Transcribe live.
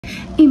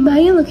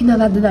Imagine looking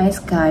up at the night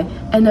sky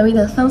and knowing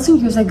that 1,000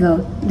 years ago,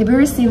 the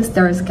very same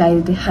stars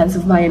guided the hands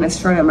of Mayan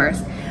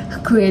astronomers,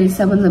 who created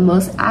some of the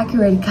most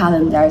accurate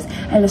calendars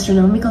and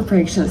astronomical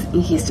predictions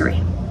in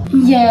history.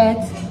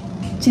 Yet,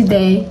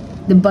 today,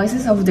 the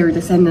voices of their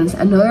descendants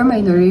and other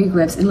minority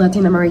groups in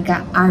Latin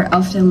America are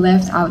often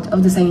left out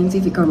of the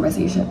scientific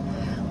conversation.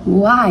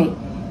 Why?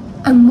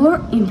 And more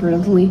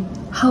importantly,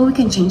 how we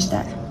can change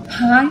that.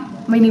 Hi,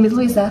 my name is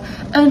Luisa,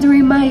 and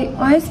during my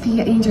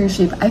YSP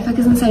internship, I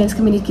focus on science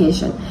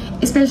communication,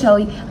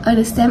 especially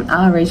on STEM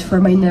outreach for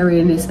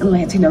minorities in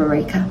Latin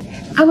America.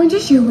 I want to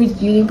share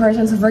with you the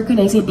importance of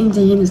recognizing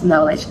indigenous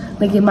knowledge,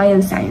 like the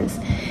Mayan science,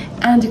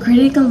 and the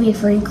critical need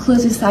for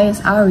inclusive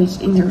science outreach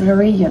in the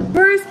region.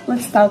 First,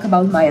 let's talk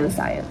about Mayan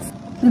science.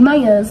 The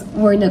Mayans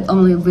were not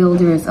only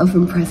builders of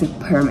impressive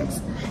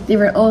pyramids, they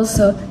were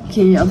also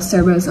keen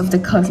observers of the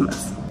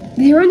cosmos.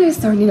 Their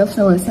understanding of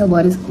celestial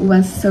bodies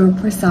was so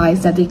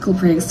precise that they could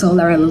predict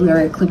solar and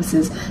lunar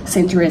eclipses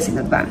centuries in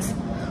advance.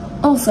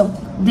 Also,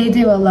 they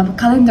developed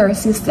calendar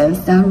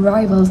systems that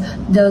rivals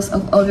those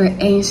of other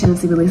ancient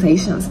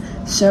civilizations,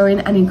 showing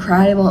an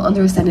incredible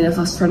understanding of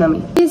astronomy.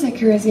 This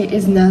accuracy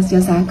is not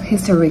just a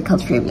historical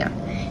trivia.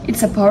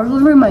 It's a powerful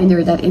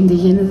reminder that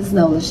indigenous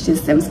knowledge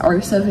systems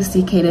are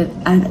sophisticated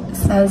and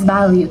as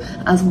valued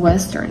as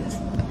Westerns.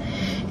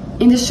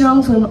 In the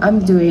short film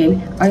I'm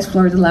doing, I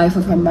explore the life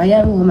of a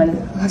Mayan woman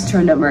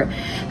astronomer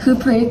who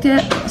predicted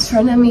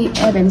astronomy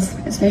events,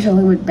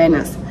 especially with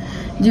Venus,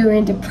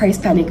 during the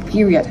pre-Hispanic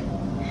period.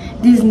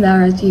 This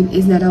narrative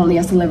is not only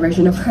a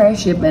celebration of her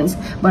achievements,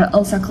 but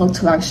also a call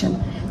to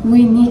action.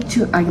 We need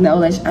to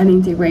acknowledge and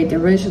integrate the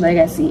rich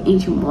legacy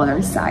into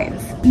modern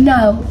science.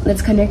 Now,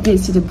 let's connect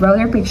this to the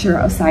broader picture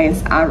of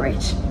science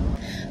outreach.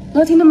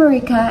 Latin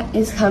America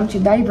is home to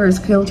diverse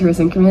cultures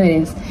and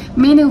communities,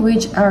 many of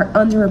which are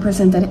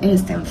underrepresented in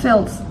STEM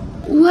fields.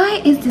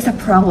 Why is this a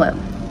problem?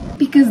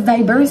 Because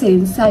diversity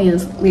in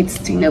science leads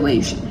to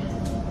innovation.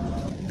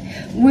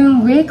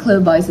 When we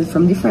include voices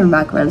from different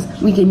backgrounds,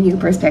 we get new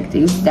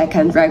perspectives that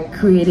can drive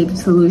creative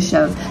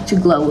solutions to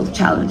global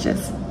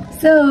challenges.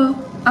 So,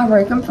 our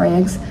work on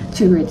projects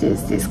to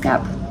reduce this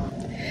gap.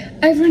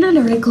 I've read an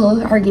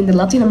article arguing that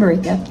Latin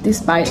America,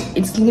 despite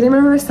its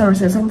limited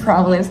resources and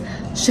problems,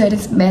 showed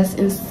its best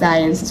in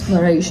science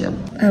exploration.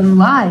 And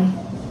why?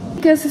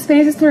 Because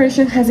space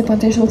exploration has the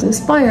potential to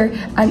inspire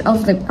and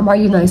uplift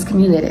marginalized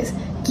communities,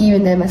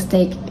 giving them a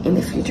stake in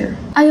the future.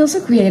 I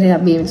also created a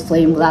meme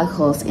explaining black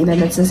holes in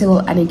an accessible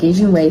and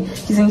engaging way,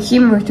 using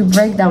humor to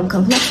break down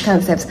complex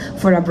concepts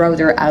for a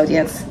broader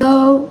audience.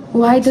 So,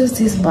 why does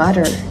this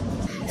matter?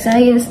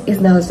 Science is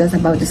not just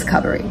about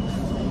discovery.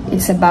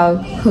 It's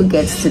about who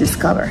gets to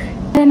discover.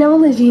 By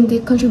acknowledging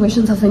the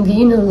contributions of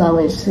indigenous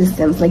knowledge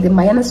systems like the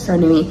Mayan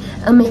astronomy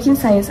and making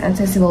science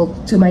accessible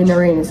to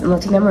minorities in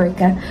Latin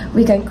America,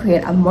 we can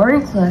create a more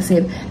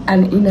inclusive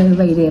and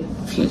innovative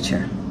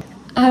future.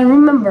 And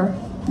remember,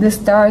 the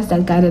stars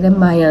that guided the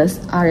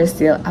Mayans are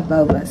still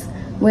above us,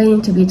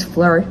 waiting to be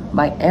explored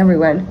by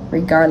everyone,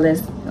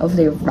 regardless of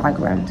their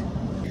background.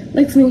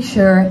 Let's make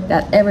sure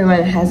that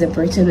everyone has the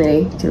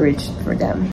opportunity to reach for them.